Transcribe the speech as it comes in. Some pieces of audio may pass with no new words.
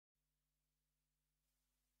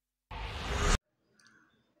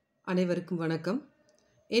அனைவருக்கும் வணக்கம்.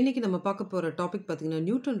 இன்னைக்கு நம்ம பார்க்க போற டாபிக் பார்த்தீங்கன்னா,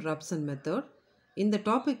 நியூட்டன் ராப்சன் மெத்தட். இந்த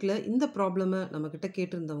டாபிக்ல இந்த ப்ராப்ளம நம்மகிட்ட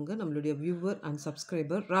கேட்டிருந்தவங்க நம்மளுடைய viewer and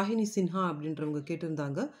subscriber Ragini Sinha அப்படின்றவங்க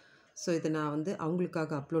கேட்டிருந்தாங்க. ஸோ இதை நான்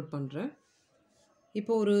அவங்களுக்காக அப்லோட் பண்ணுறேன்.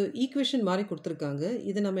 இப்போ ஒரு ஈக்குவேஷன் மாதிரி கொடுத்துருக்காங்க.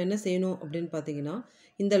 இதை நம்ம என்ன செய்யணும் அப்படின்னு பார்த்தீங்கன்னா,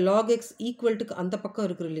 இந்த லாக் எக்ஸ் ஈக்குவல்ட்டுக்கு அந்த பக்கம்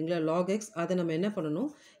இருக்கிற இல்லைங்களா லாக் எக்ஸ், அதை நம்ம என்ன பண்ணணும்,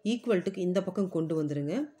 ஈக்குவல்ட்டுக்கு இந்த பக்கம் கொண்டு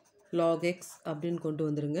வந்துருங்க. லாக் எக்ஸ் அப்படின்னு கொண்டு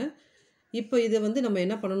வந்துருங்க. இப்போ இதை நம்ம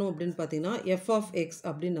என்ன பண்ணணும் அப்படின்னு பார்த்தீங்கன்னா, எஃப் ஆஃப் எக்ஸ்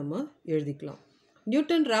அப்படின்னு நம்ம எழுதிக்கலாம்.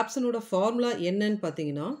 நியூட்டன் ராப்சனோட ஃபார்முலா என்னன்னு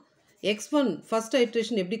பார்த்தீங்கன்னா, x1 ஃபர்ஸ்ட்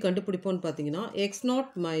ஐட்ரேஷன் எப்படி கண்டுபிடிப்போம்னு பார்த்தீங்கன்னா, X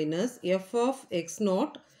naught minus F of X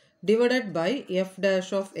not divided by F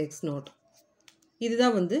dash of X not.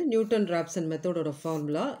 இதுதான் Newton Raphson மெத்தடோட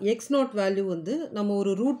formula. X not value நம்ம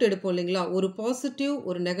ஒரு ரூட் எடுப்போம் இல்லைங்களா, ஒரு பாசிட்டிவ்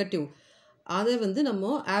ஒரு நெகட்டிவ், அதை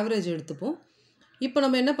நம்ம ஆவரேஜ் எடுத்துப்போம். இப்போ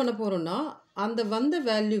நம்ம என்ன பண்ண போகிறோம்னா, அந்த வந்த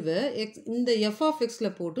வேல்யூவை இந்த எஃப் ஆஃப்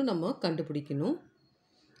எக்ஸில் போட்டு நம்ம கண்டுபிடிக்கணும்.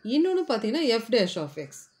 இன்னொன்று பார்த்தீங்கன்னா F dash of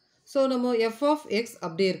X. So நம்ம எஃப் ஆஃப் எக்ஸ்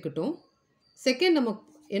அப்படியே இருக்கட்டும். செகண்ட் நம்ம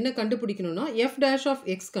என்ன கண்டுபிடிக்கணும்னா எஃப் டேஷ் ஆஃப்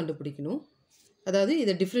எக்ஸ் கண்டுபிடிக்கணும். அதாவது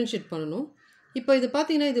இதை டிஃப்ரென்ஷியேட் பண்ணணும். இப்போ இது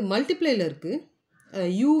பார்த்தீங்கன்னா இது மல்டிப்ளையில் இருக்குது,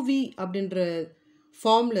 யூவி அப்படின்ற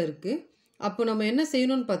ஃபார்மில் இருக்குது. அப்போ நம்ம என்ன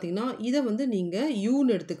செய்யணும்னு பார்த்தீங்கன்னா, இதை நீங்கள்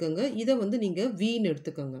யூன்னு எடுத்துக்கோங்க, இதை நீங்கள் வின்னு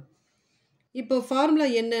எடுத்துக்கோங்க. இப்போ ஃபார்முலா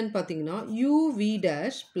என்னன்னு பார்த்தீங்கன்னா, you V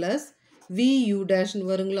dash plus we you டேஷ்னு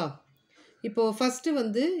வருங்களா.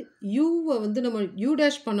 இப்போது யூவை நம்ம யூ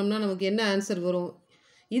டேஷ் பண்ணோம்னா நமக்கு என்ன ஆன்சர் வரும்,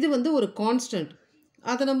 இது ஒரு கான்ஸ்டன்ட்.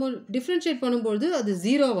 அதை நம்ம டிஃப்ரென்ஷியேட் பண்ணும்போது அது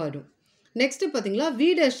 0 ஆகிடும். நெக்ஸ்ட்டு பார்த்தீங்களா வி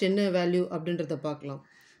டேஷ் என்ன வேல்யூ அப்படின்றத பார்க்கலாம்.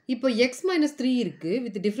 இப்போ எக்ஸ் மைனஸ் 3 இருக்குது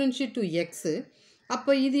வித் டிஃப்ரென்ஷியேட் டு எக்ஸு.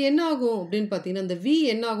 அப்போ இது என்ன ஆகும் அப்படின்னு பார்த்தீங்கன்னா, இந்த வி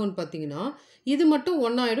என்ன ஆகும்னு பார்த்தீங்கன்னா, இது மட்டும்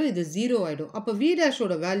 1 ஆகிடும், இது 0 ஆகிடும். அப்போ வி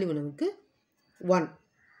டேஷோட வேல்யூ நமக்கு 1.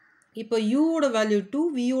 இப்போ யூவோட value 2,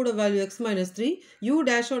 வியோட value X minus 3, you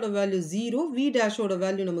டேஷோட value 0, we டேஷோட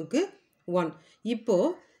value நமக்கு 1. இப்போது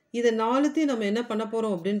இதை நாலுத்தையும் நம்ம என்ன பண்ண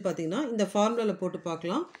போகிறோம் அப்படின்னு பார்த்தீங்கன்னா, இந்த ஃபார்முலாவில் போட்டு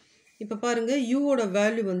பார்க்கலாம். இப்போ பாருங்கள், யூவோட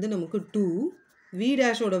வேல்யூ நமக்கு 2, we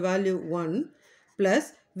டேஷோட value 1 plus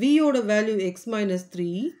வியோட value X minus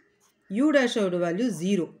 3, you டேஷோட value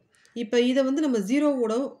 0. இப்போ இதை நம்ம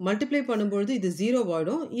 0வோட மல்டிப்ளை பண்ணும்பொழுது இது 0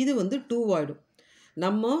 ஆகிடும், இது 2 ஆகிடும்.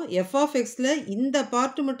 நம்ம எஃப் ஆஃப் எக்ஸில் இந்த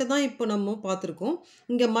பார்ட்டு மட்டும் தான் இப்போ நம்ம பார்த்துருக்கோம்.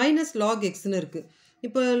 இங்கே மைனஸ் லாக் எக்ஸ்னு இருக்குது.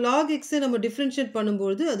 இப்போ லாக் எக்ஸை நம்ம டிஃப்ரென்ஷியேட்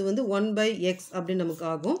பண்ணும்போது அது 1 பை எக்ஸ் அப்படின்னு நமக்கு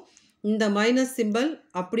ஆகும். இந்த மைனஸ் சிம்பிள்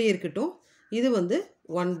அப்படியே இருக்கட்டும், இது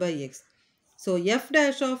 1 by X. So F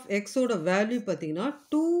dash of எக்ஸோட வேல்யூ பார்த்திங்கன்னா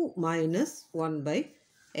 2 மைனஸ் 1 பை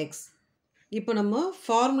எக்ஸ். இப்போ நம்ம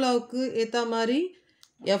ஃபார்முலாவுக்கு ஏற்ற மாதிரி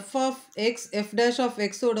F of X F dash of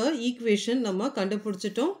எக்ஸோட ஈக்குவேஷன் நம்ம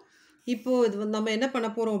கண்டுபிடிச்சிட்டோம். இப்போது இது நம்ம என்ன பண்ண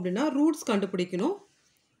போகிறோம் அப்படின்னா, ரூட்ஸ் கண்டுபிடிக்கணும்.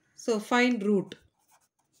 So find root.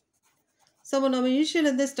 ஸோ நம்ம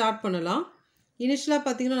இனிஷியலேருந்தே ஸ்டார்ட் பண்ணலாம். இனிஷியலாக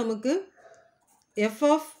பார்த்தீங்கன்னா நமக்கு F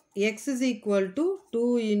of X is equal to 2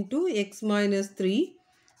 into X minus 3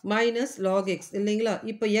 minus log x இல்லைங்களா.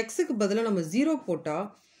 இப்போ எக்ஸுக்கு பதிலாக நம்ம 0 போட்டால்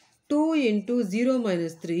 2 இன்ட்டு 0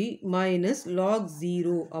 மைனஸ் 3 மைனஸ் லாக்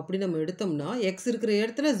 0 அப்படி நம்ம எடுத்தோம்னா, எக்ஸ் இருக்கிற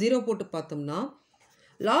இடத்துல 0 போட்டு பார்த்தோம்னா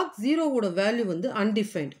லாக் 0வோட வேல்யூ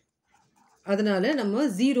அன்டிஃபைன்ட். அதனால் நம்ம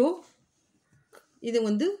 0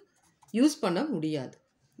 இது யூஸ் பண்ண முடியாது.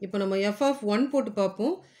 இப்போ நம்ம எஃப் ஆஃப் 1 போட்டு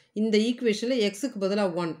பார்ப்போம். இந்த ஈக்குவேஷனில் எக்ஸுக்கு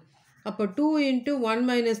பதிலாக 1. அப்போ 2 இன்ட்டு 1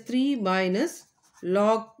 மைனஸ் 3 மைனஸ்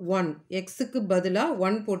லாக் 1, எக்ஸுக்கு பதிலாக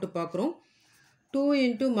 1 போட்டு பார்க்குறோம். 2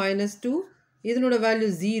 இன்ட்டு மைனஸ் 2, இதனோட வேல்யூ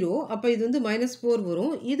 0. அப்போ இது மைனஸ் 4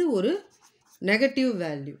 வரும், இது ஒரு negative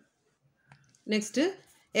value. Next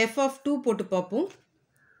F of 2 போட்டு பார்ப்போம்.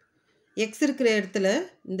 எக்ஸ் இருக்கிற இடத்துல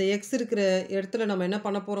இந்த எக்ஸ் இருக்கிற இடத்துல நம்ம என்ன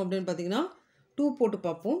பண்ண போகிறோம் அப்படின்னு பார்த்தீங்கன்னா 2 போட்டு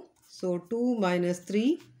பார்ப்போம். So 2 minus 3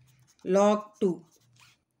 lock 2.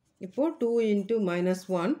 இப்போது 2 into minus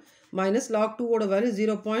 1 minus lock 2வோட value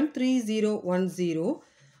 0.3010.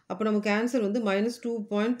 அப்போ நமக்கு ஆன்சர் மைனஸ்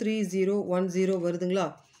 2.3010 வருதுங்களா.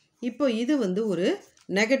 இப்போ இது ஒரு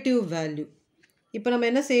நெகட்டிவ் வேல்யூ. இப்போ நம்ம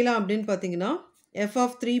என்ன செய்யலாம் அப்படின்னு பார்த்தீங்கன்னா, எஃப்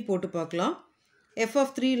ஆஃப் 3 போட்டு பார்க்கலாம். எஃப்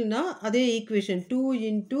ஆஃப் 3னா அதே equation 2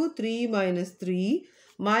 into 3 minus 3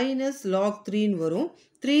 minus lock 3ன்னு வரும்.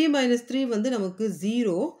 3 மைனஸ் 3 நமக்கு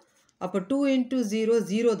 0. அப்போ 2 இன்ட்டு 0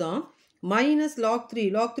 0 தான். மைனஸ் லாக் 3,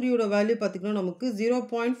 லாக் 3யோட வேல்யூ பார்த்திங்கன்னா நமக்கு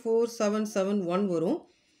 0.4771 வரும்.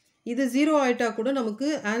 இது 0 ஆகிட்டா கூட நமக்கு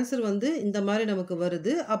ஆன்சர் இந்த மாதிரி நமக்கு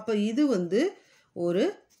வருது. அப்போ இது ஒரு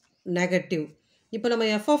நெகட்டிவ். இப்போ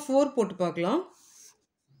நம்ம எஃப் ஆஃப் 4 போட்டு பார்க்கலாம்.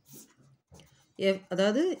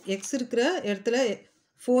 அதாவது எக்ஸ் இருக்கிற இடத்துல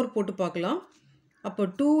 4 போட்டு பார்க்கலாம். அப்போ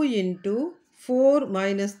 2 இன்ட்டு 4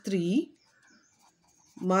 மைனஸ் 3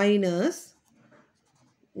 மைனஸ்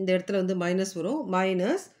இந்த இடத்துல மைனஸ் வரும்,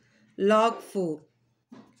 minus lock 4.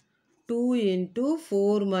 2 into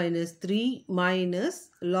 4 minus 3 minus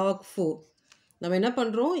log 4. நம்ம என்ன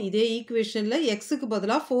பண்ணுறோம், இதே ஈக்குவேஷனில் எக்ஸுக்கு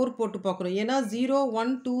பதிலாக 4 போட்டு பார்க்குறோம். ஏன்னா 0,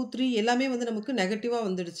 1, 2, 3 எல்லாமே வந்து நமக்கு நெகட்டிவாக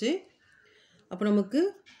வந்துடுச்சு. அப்போ நமக்கு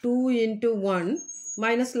 2 into 1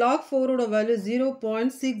 minus log 4ஓட வேல்யூ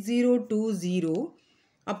 0.6020.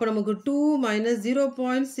 அப்போ நமக்கு 2 minus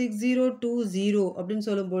 0.6020 அப்படின்னு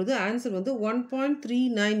சொல்லும்பொழுது ஆன்சர் வந்து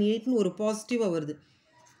 1.398ன்னு ஒரு பாசிட்டிவாக வருது.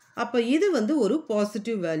 அப்போ இது வந்து ஒரு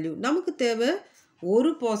பாசிட்டிவ் வேல்யூ. நமக்கு தேவை ஒரு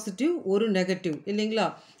பாசிட்டிவ் ஒரு நெகட்டிவ் இல்லைங்களா?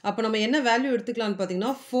 அப்போ நம்ம என்ன வேல்யூ எடுத்துக்கலாம்னு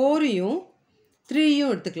பார்த்தீங்கன்னா 4யும்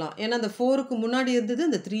 3யும் எடுத்துக்கலாம். ஏன்னா அந்த 4க்கு முன்னாடி இருந்தது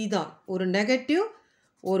அந்த 3 தான். ஒரு நெகட்டிவ்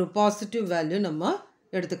ஒரு பாசிட்டிவ் வேல்யூ நம்ம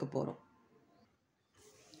எடுத்துக்க போகிறோம்.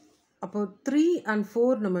 அப்போ 3 and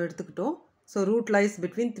 4 நம்ம எடுத்துக்கிட்டோம். So root lies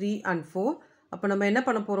between 3 and 4. அப்போ நம்ம என்ன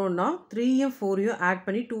பண்ண போகிறோம்னா 3யும் 4யும் ஆட்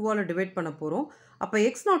பண்ணி 2ஆல் டிவைட் பண்ண போகிறோம். அப்போ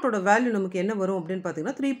x0ஓட வேல்யூ நமக்கு என்ன வரும் அப்படின்னு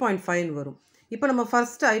பார்த்தீங்கன்னா 3.5 வரும். இப்போ நம்ம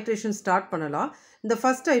ஃபஸ்ட் ஐட்ரேஷன் ஸ்டார்ட் பண்ணலாம். இந்த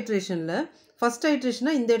ஃபஸ்ட்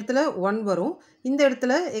ஐட்ரேஷனாக இந்த இடத்துல 1 வரும். இந்த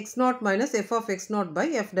இடத்துல x0 minus f of x0 by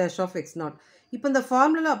f dash of x0. இப்போ இந்த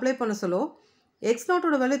ஃபார்முலா அப்ளை பண்ண சொல்லும்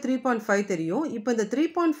x0ஓட வேல்யூ 3.5 தெரியும். இப்போ இந்த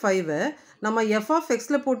 3.5ஐ நம்ம f of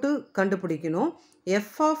xல் போட்டு கண்டுபிடிக்கணும்.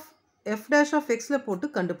 f dash of xல் போட்டு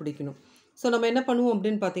கண்டுபிடிக்கணும். ஸோ நம்ம என்ன பண்ணுவோம்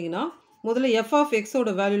அப்படின்னு பார்த்தீங்கன்னா முதல்ல f of xோட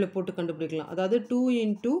வேல்யூவில் போட்டு கண்டுபிடிக்கலாம். அதாவது 2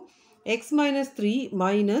 into x minus 3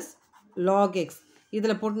 minus log x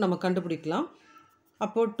இதில் போட்டு நம்ம கண்டுபிடிக்கலாம்.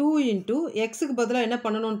 அப்போது 2 into xக்கு பதிலாக என்ன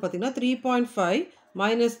பண்ணணும்னு பார்த்தீங்கன்னா 3.5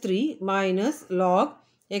 minus 3 minus log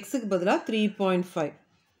xக்கு பதிலாக 3.5.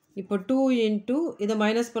 இப்போ 2 into இதை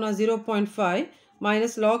மைனஸ் பண்ணால் 0.5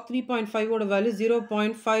 minus log 3.5ஓட வேல்யூ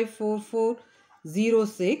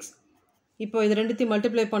 0.54406. இப்போ இது ரெண்டுத்தையும்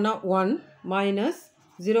மல்டிப்ளை பண்ணால் 1 minus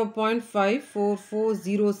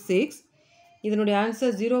 0.54406. இதனுடைய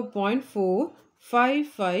ஆன்சர்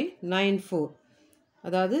 0.45594.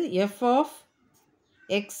 அதாவது f of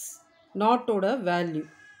x0ஓட வேல்யூ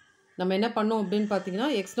நம்ம என்ன பண்ணோம் அப்படின்னு பார்த்தீங்கன்னா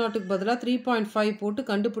x0க்கு பதிலாக 3.5 போட்டு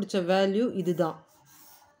கண்டுபிடிச்ச வேல்யூ இதுதான்.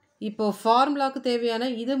 இப்போ ஃபார்முலாவுக்கு தேவையான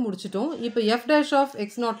இதை முடிச்சிட்டோம். இப்போ f dash of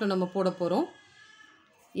x0ல நம்ம போட போகிறோம்.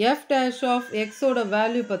 f dash of xோட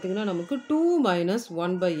வேல்யூ பார்த்திங்கன்னா நமக்கு 2 minus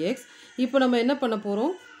 1 by x. இப்போ நம்ம என்ன பண்ண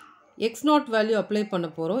போகிறோம், x0 வேல்யூ அப்ளை பண்ண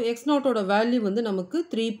போகிறோம். x0ஓட வேல்யூ வந்து நமக்கு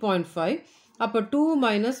 3.5. அப்போ 2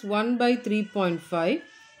 minus 1 by 3.5.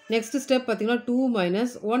 நெக்ஸ்ட் ஸ்டெப் பார்த்திங்கன்னா 2 minus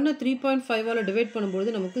 1 3.5ஆல் டிவைட் பண்ணும்போது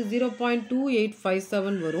நமக்கு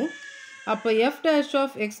 0.2857 வரும். அப்போ f dash of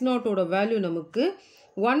x0ஓட வேல்யூ நமக்கு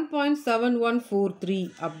 1.7143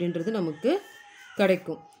 அப்படின்றது நமக்கு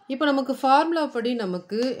கிடைக்கும். இப்போ நமக்கு ஃபார்முலா படி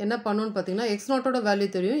நமக்கு என்ன பண்ணணும்னு பார்த்தீங்கன்னா x0ஓட வேல்யூ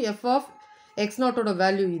தெரியும். f of x0ஓட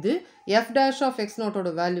வேல்யூ இது, f dash of x0ஓட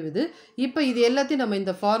வேல்யூ இது. இப்போ இது எல்லாத்தையும் நம்ம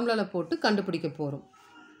இந்த ஃபார்முலாவில் போட்டு கண்டுபிடிக்க போகிறோம்.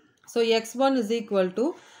 So x1 is equal to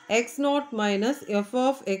x0 minus f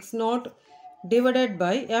of x0 divided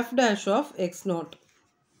by f dash of x0.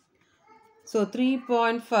 So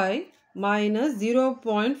 3.5 minus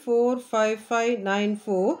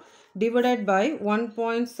 0.45594 divided by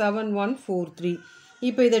 1.7143.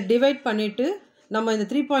 இப்போ இதை டிவைட் பண்ணிவிட்டு நம்ம இந்த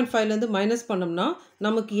 3.5லேருந்து மைனஸ் பண்ணோம்னா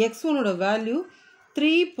நமக்கு x1ஓட வேல்யூ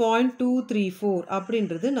 3.234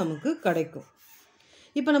 அப்படின்றது நமக்கு கிடைக்கும்.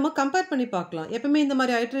 இப்போ நம்ம கம்பேர் பண்ணி பார்க்கலாம். எப்பவுமே இந்த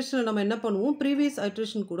மாதிரி ஐட்ரேஷனில் நம்ம என்ன பண்ணுவோம், ப்ரீவியஸ்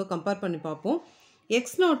ஐட்ரேஷன் கூட கம்பேர் பண்ணி பார்ப்போம்.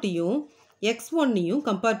 x0யும் x1யும்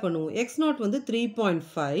கம்பேர் பண்ணுவோம். x0 வந்து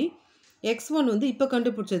 3.5, x1 வந்து இப்போ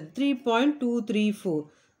கண்டுபிடிச்சது 3.234.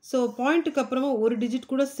 ஸோ பாயிண்ட்டுக்கு அப்புறமா ஒரு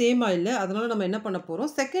டிஜிட் கூட சேமாக இல்லை. அதனால் நம்ம என்ன பண்ண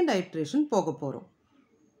போகிறோம், செகண்ட் ஐட்ரேஷன் போக போகிறோம்.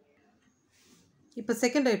 இப்போ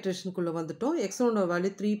செகண்ட் ஐட்ரேஷனுக்குள்ளே வந்துட்டோம். x1ஓட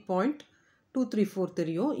வேல்யூ 3.234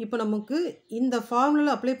 தெரியும். இப்போ நமக்கு இந்த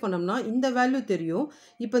ஃபார்முலா அப்ளை பண்ணோம்னா இந்த வேல்யூ தெரியும்.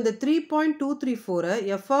 இப்போ இந்த 3.234ஐ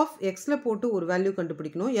f of xல போட்டு ஒரு வேல்யூ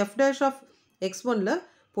கண்டுபிடிக்கணும், f dash of x1ல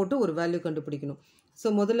போட்டு ஒரு வேல்யூ கண்டுபிடிக்கணும். ஸோ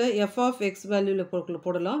முதல்ல f of x வேல்யூவில்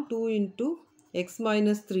போடலாம். 2 into x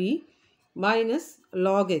minus 3 minus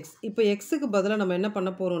log x. இப்போ xக்கு பதிலாக நம்ம என்ன பண்ண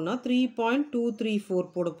போகிறோம்னா 3.234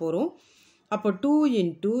 போட போகிறோம். அப்போ 2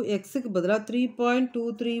 into xக்கு பதிலாக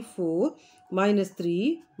 3.234 minus 3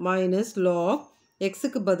 minus log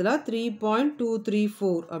xக்கு பதிலாக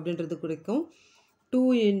 3.234 அப்படின்றது கிடைக்கும். 2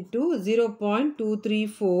 into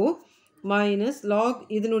 0.234 minus log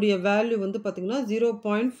இதனுடைய வேல்யூ வந்து பார்த்திங்கன்னா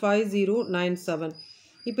 0.5097.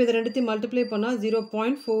 இப்போ இது ரெண்டுத்தையும் மல்டிப்ளை பண்ணால்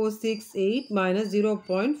 0.468 minus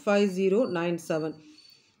 0.5097.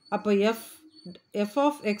 அப்போ f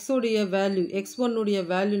of x உடைய வேல்யூ x1 உடைய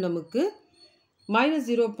வேல்யூ நமக்கு minus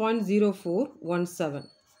 0.0417.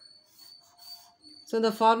 ஸோ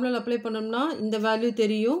இந்த ஃபார்முலா அப்ளை பண்ணோம்னா இந்த வேல்யூ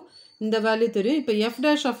தெரியும், இந்த வேல்யூ தெரியும். இப்போ f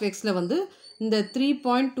dash of xல வந்து இந்த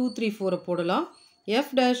 3.234 போடலாம். f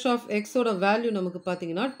dash of xோட வேல்யூ நமக்கு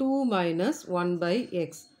பார்த்தீங்கன்னா 2 minus 1 by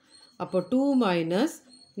x. அப்போ 2 மைனஸ்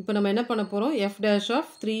இப்போ நம்ம என்ன பண்ண போகிறோம் f dash of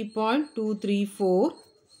 3.234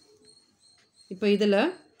 இப்போ இதில்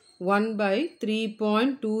 1 by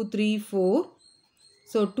 3.234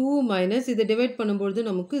 ஸோ 2 மைனஸ் இதை டிவைட் பண்ணும்பொழுது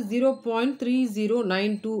நமக்கு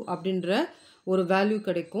 0.3092 அப்படின்ற ஒரு வேல்யூ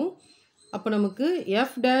கிடைக்கும். அப்போ நமக்கு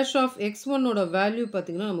f dash of x1 ஓட வேல்யூ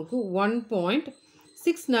பார்த்திங்கன்னா நமக்கு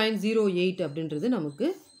 1.6908 அப்படின்றது நமக்கு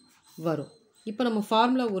வரும். இப்போ நம்ம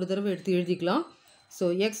ஃபார்முலா ஒரு தடவை எடுத்து எழுதிக்கலாம். So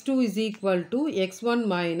x2 is equal to x1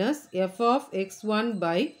 minus f of x1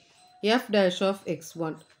 by f dash of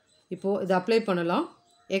x1. இப்போது இதை அப்ளை பண்ணலாம்.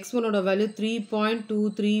 x1 ஓட வேல்யூ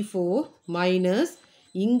 3.234 மைனஸ்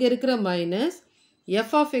இங்கே இருக்கிற மைனஸ் f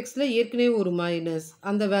of xல ஏற்கனவே ஒரு மைனஸ்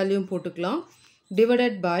அந்த வேல்யூவும் போட்டுக்கலாம்.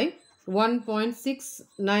 Divided by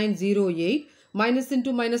 1.6908 minus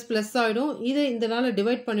into minus plus ஆகிடும். இதை இதனால்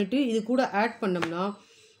டிவைட் பண்ணிவிட்டு இது கூட ஆட் பண்ணோம்னா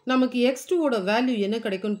நமக்கு x2 ஓட வேல்யூ என்ன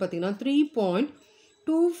கிடைக்கும்னு பார்த்தீங்கன்னா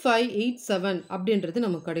 3.2587 அப்படின்றது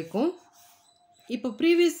நமக்கு கிடைக்கும். இப்போ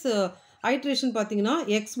ப்ரீவியஸ் ஐட்ரேஷன் பார்த்தீங்கன்னா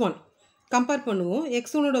x1 கம்பேர் பண்ணுவோம்.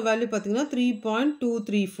 x1 ஓட வேல்யூ பார்த்தீங்கன்னா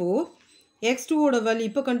 3.234, x2 ஓட வேல்யூ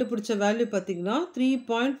இப்போ கண்டுபிடிச்ச வேல்யூ பார்த்தீங்கன்னா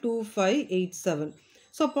 3.2587.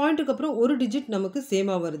 ஸோ பாயிண்ட்டுக்கு அப்புறம் ஒரு டிஜிட் நமக்கு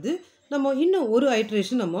சேமாக வருது. நம்ம இன்னும் ஒரு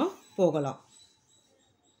ஐட்ரேஷன் நம்ம போகலாம்.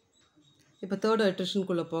 இப்போ தேர்ட்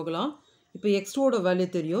ஐட்ரேஷனுக்குள்ளே போகலாம். இப்போ x2 ஓட வேல்யூ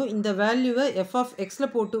தெரியும். இந்த வேல்யூவை f of xல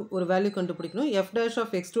போட்டு ஒரு வேல்யூ கண்டுபிடிக்கணும், f dash of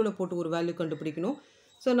x2ல போட்டு ஒரு வேல்யூ கண்டுபிடிக்கணும்.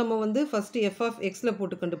 ஸோ நம்ம வந்து ஃபஸ்ட்டு f of xல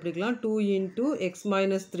போட்டு கண்டுபிடிக்கலாம். 2 into x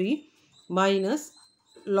minus 3 minus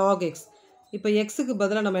log x. இப்போ xக்கு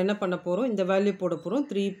பதிலாக நம்ம என்ன பண்ண போகிறோம், இந்த வேல்யூ போட போகிறோம்.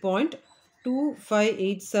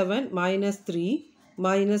 3.2587 minus 3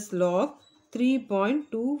 minus log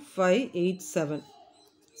 3.2587.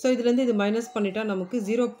 ஸோ இதுலேருந்து இது மைனஸ் பண்ணிட்டா நமக்கு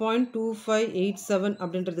 0.2587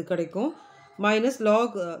 அப்படின்றது கிடைக்கும். மைனஸ்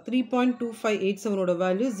லாக் 3.2587ஓட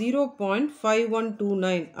வேல்யூ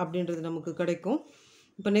 0.5129 அப்படின்றது நமக்கு கிடைக்கும்.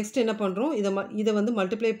 இப்போ நெக்ஸ்ட் என்ன பண்ணுறோம், இதை வந்து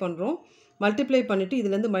மல்டிப்ளை பண்ணுறோம். மல்டிப்ளை பண்ணிவிட்டு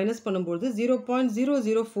இதுலேருந்து மைனஸ் பண்ணும்போது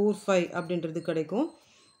 0.0045 அப்படின்றது கிடைக்கும்.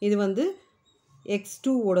 இது வந்து x2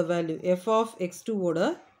 ஓட வேல்யூ, f of x2 ஓட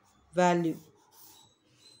வேல்யூ.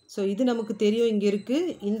 ஸோ இது நமக்கு தெரியும், இங்கே இருக்குது.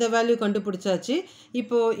 இந்த வேல்யூ கண்டுபிடிச்சாச்சு.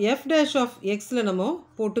 இப்போது f dash of xல நம்ம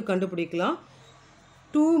போட்டு கண்டுபிடிக்கலாம்.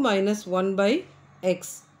 2 minus 1 by x.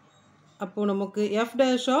 அப்போது நமக்கு f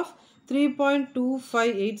dash of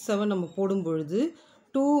 3.2587 நம்ம போடும் பொழுது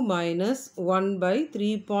 2 minus 1 by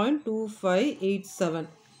 3.2587.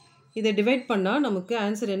 இதை டிவைட் பண்ணால் நமக்கு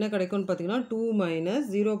ஆன்சர் என்ன கிடைக்கும்னு பார்த்தீங்கன்னா 2 minus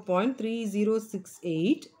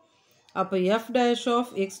 0.3068. அப்போ f dash of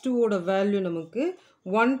x2 ஓட வேல்யூ நமக்கு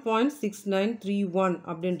 1.6931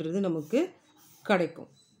 அப்படின்றது நமக்கு கிடைக்கும்.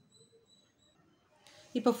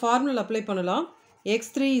 இப்போ ஃபார்முலா அப்ளை பண்ணலாம்.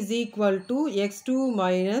 x3 is equal to x2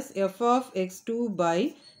 minus f of x2 by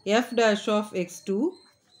f dash of x2.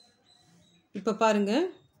 இப்போ பாருங்கள்,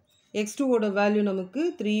 x2 ஓட வேல்யூ நமக்கு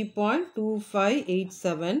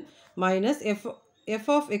 3.2587 minus f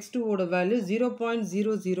of x2 ஓட value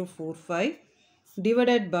 0.0045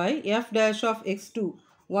 divided by f dash of x2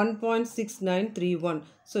 1.6931.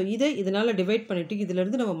 So இதை இதனால் டிவைட் பண்ணிவிட்டு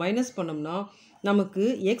இதிலிருந்து நம்ம மைனஸ் பண்ணோம்னா நமக்கு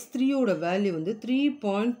x3 ஓட வேல்யூ வந்து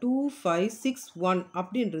 3.2561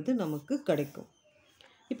 அப்படின்றது நமக்கு கிடைக்கும்.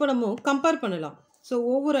 இப்போ நம்ம கம்பேர் பண்ணலாம். ஸோ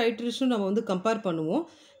ஒவ்வொரு ஐட்ரேஷனும் நம்ம வந்து கம்பேர் பண்ணுவோம்.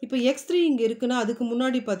 இப்போ x3 இங்கே இருக்குன்னா அதுக்கு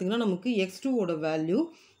முன்னாடி பார்த்திங்கன்னா நமக்கு x2 ஓட வேல்யூ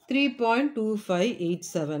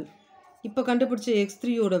 3.2587. இப்போ கண்டுபிடிச்ச x3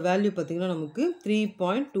 ஓட வேல்யூ பார்த்திங்கன்னா நமக்கு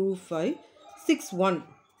 3.2561.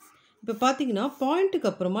 இப்போ பார்த்தீங்கன்னா பாயிண்ட்டுக்கு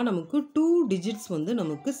அப்புறமா நமக்கு 2 டிஜிட்ஸ் வந்து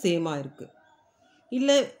நமக்கு சேமாக இருக்குது.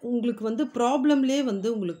 இல்லை உங்களுக்கு வந்து ப்ராப்ளம்லேயே வந்து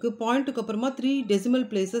உங்களுக்கு பாயிண்ட்டுக்கு அப்புறமா 3 டெசிமல்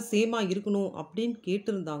பிளேஸஸ் சேமாக இருக்கணும் அப்படின்னு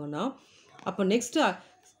கேட்டிருந்தாங்கன்னா அப்போ நெக்ஸ்ட்டு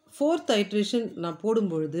ஃபோர்த் ஐட்ரேஷன் நான்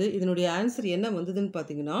போடும்பொழுது இதனுடைய ஆன்சர் என்ன வந்ததுன்னு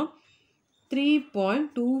பார்த்தீங்கன்னா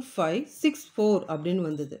 3.2564 அப்படின்னு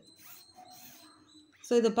வந்தது.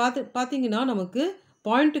 ஸோ இதை பார்த்தீங்கன்னா நமக்கு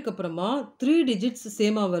பாயிண்ட்டுக்கு அப்புறமா 3 டிஜிட்ஸ்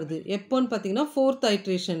சேமாக வருது. எப்போன்னு பார்த்தீங்கன்னா ஃபோர்த்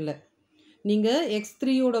ஐட்ரேஷனில் நீங்கள்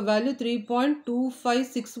x3ஓட வேல்யூ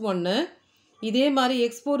 3.2561 இதே மாதிரி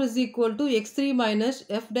x4 is equal to x3 minus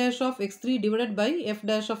f dash of x3 divided by f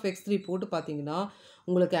dash of x3 போட்டு பார்த்தீங்கன்னா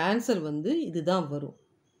உங்களுக்கு ஆன்சர் வந்து இதுதான் வரும்.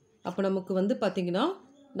 அப்போ நமக்கு வந்து பார்த்தீங்கன்னா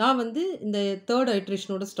நான் வந்து இந்த தேர்ட்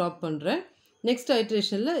ஐட்ரேஷனோட ஸ்டாப் பண்ணுறேன். நெக்ஸ்ட்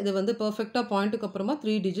ஐட்ரேஷனில் இது வந்து பர்ஃபெக்டாக பாயிண்ட்டுக்கு அப்புறமா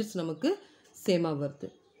 3 டிஜிட்ஸ் நமக்கு சேமாக வருது.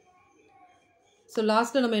 ஸோ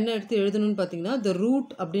லாஸ்ட்டில் நம்ம என்ன எடுத்து எழுதணும்னு பார்த்தீங்கன்னா the root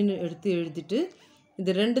அப்படின்னு எடுத்து எழுதிட்டு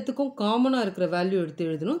இது ரெண்டுத்துக்கும் காமனாக இருக்கிற வேல்யூ எடுத்து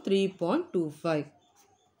எழுதணும். 3.25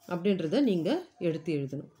 அப்படின்றத நீங்கள் எடுத்து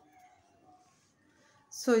எழுதணும்.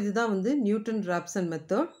 ஸோ இதுதான் வந்து நியூட்டன் ராப்சன்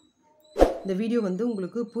மெத்தட். இந்த வீடியோ வந்து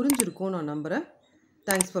உங்களுக்கு புரிஞ்சிருக்கும் நான் நம்புகிறேன்.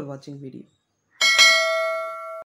 தேங்க்ஸ் ஃபார் வாட்சிங் வீடியோ.